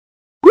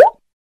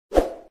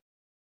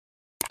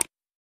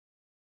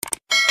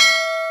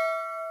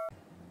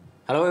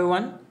Hello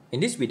everyone, in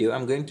this video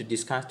I'm going to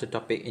discuss the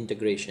topic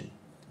integration.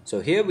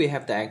 So here we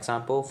have the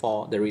example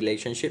for the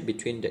relationship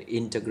between the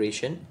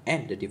integration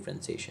and the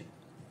differentiation.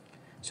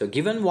 So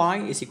given y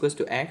is equals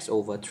to x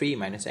over 3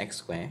 minus x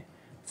squared,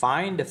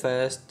 find the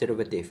first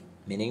derivative,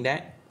 meaning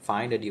that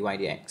find the dy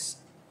dx.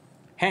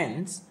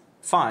 Hence,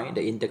 find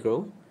the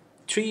integral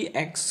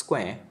 3x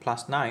squared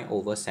plus 9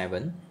 over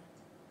 7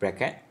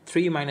 bracket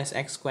 3 minus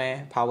x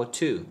squared power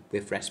 2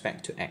 with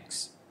respect to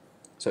x.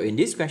 So in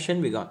this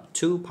question we got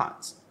two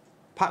parts.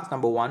 Part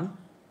number 1,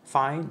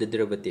 find the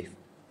derivative.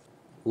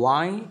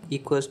 Y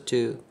equals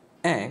to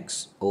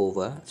x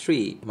over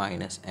 3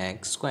 minus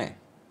x squared.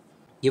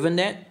 Given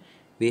that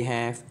we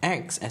have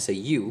x as a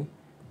u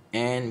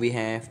and we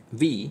have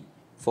v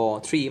for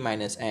 3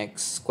 minus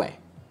x squared.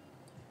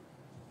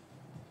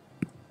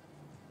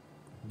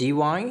 dy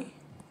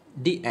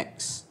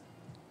dx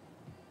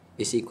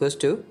is equals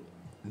to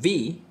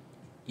v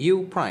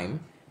u prime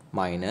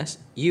minus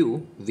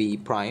u v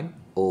prime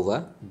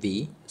over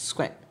v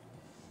squared.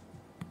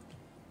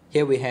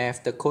 Here we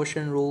have the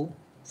quotient rule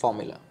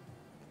formula.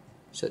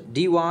 So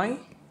dy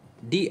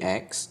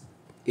dx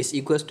is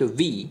equals to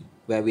v,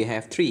 where we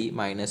have 3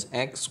 minus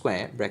x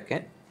squared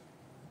bracket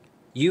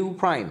u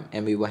prime,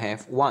 and we will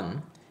have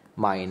 1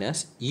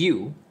 minus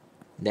u,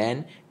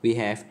 then we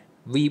have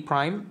v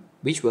prime,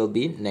 which will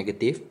be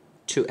negative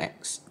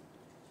 2x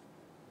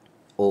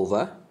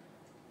over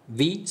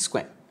v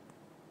squared.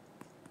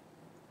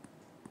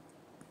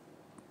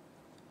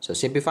 So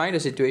simplify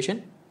the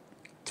situation.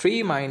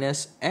 3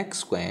 minus x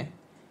squared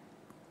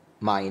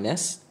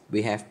minus,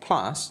 we have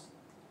plus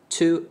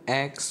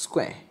 2x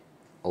squared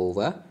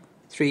over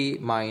 3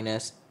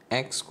 minus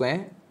x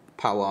squared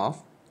power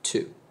of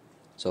 2.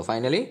 So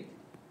finally,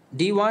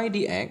 dy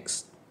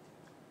dx,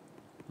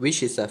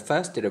 which is the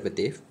first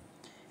derivative,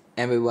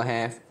 and we will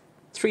have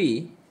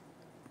 3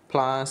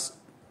 plus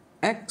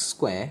x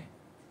squared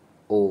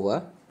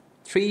over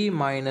 3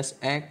 minus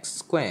x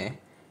squared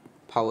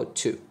power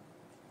 2.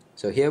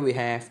 So here we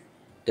have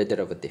the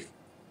derivative.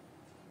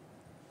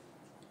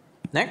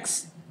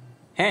 Next,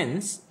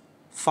 hence,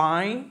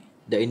 find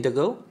the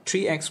integral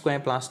 3x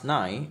squared plus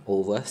 9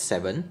 over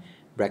 7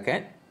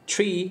 bracket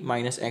 3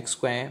 minus x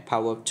squared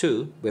power of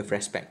 2 with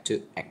respect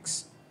to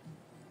x.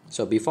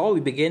 So before we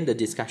begin the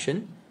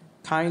discussion,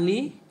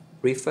 kindly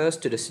refers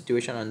to the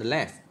situation on the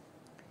left.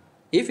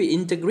 If we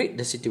integrate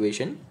the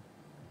situation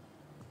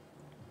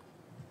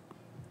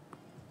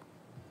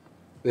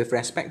with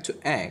respect to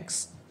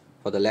x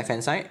for the left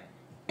hand side,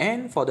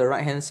 and for the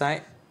right hand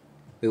side,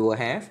 we will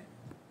have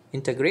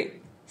integrate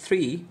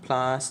 3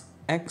 plus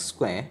x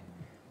squared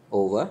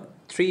over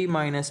 3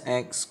 minus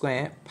x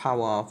squared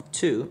power of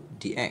 2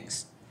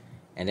 dx.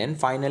 And then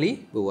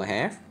finally, we will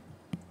have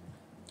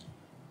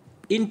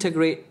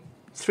integrate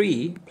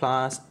 3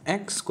 plus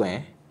x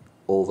squared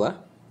over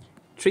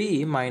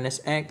 3 minus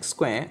x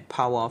squared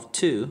power of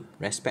 2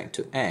 respect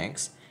to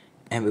x,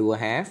 and we will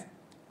have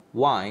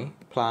y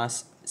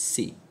plus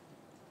c.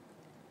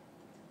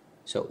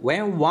 So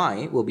where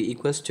y will be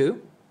equals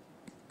to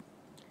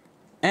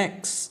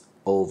x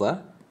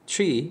over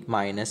 3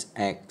 minus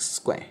x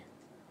squared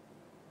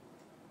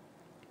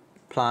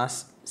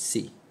plus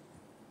c.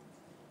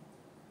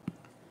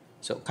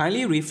 So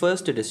kindly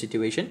refers to the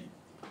situation.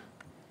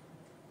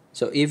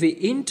 So if we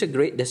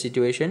integrate the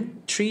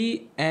situation,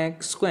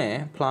 3x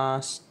squared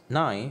plus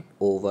 9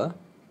 over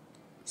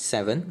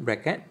 7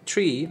 bracket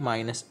 3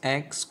 minus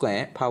x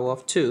squared power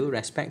of 2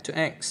 respect to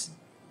x.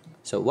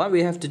 So what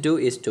we have to do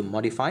is to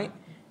modify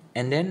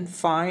and then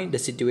find the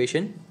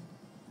situation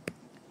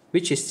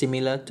which is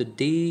similar to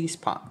this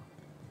part.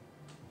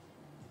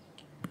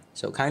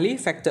 So kindly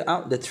factor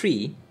out the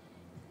 3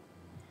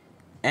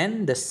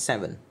 and the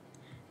 7,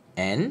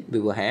 and we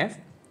will have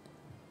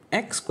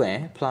x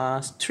squared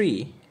plus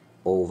 3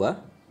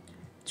 over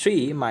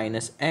 3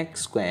 minus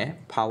x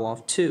squared power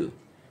of 2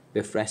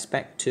 with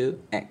respect to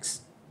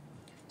x.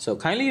 So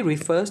kindly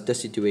reverse the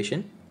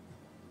situation,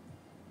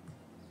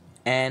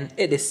 and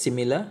it is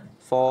similar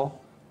for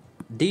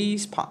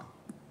this part.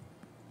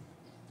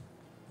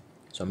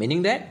 So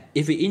meaning that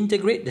if we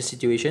integrate the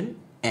situation,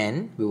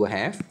 and we will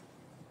have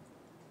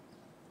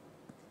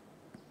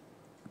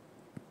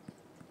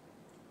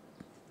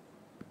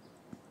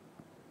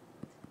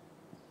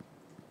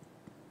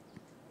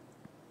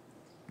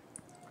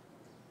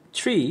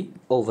 (3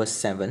 over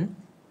 7).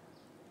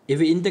 If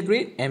we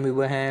integrate, and we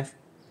will have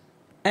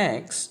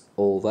x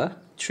over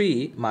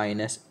 3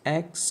 minus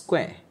x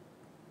squared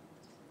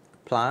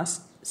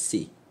plus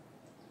c.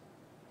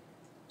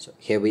 So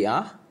here we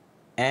are,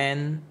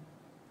 and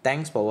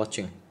thanks for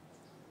watching.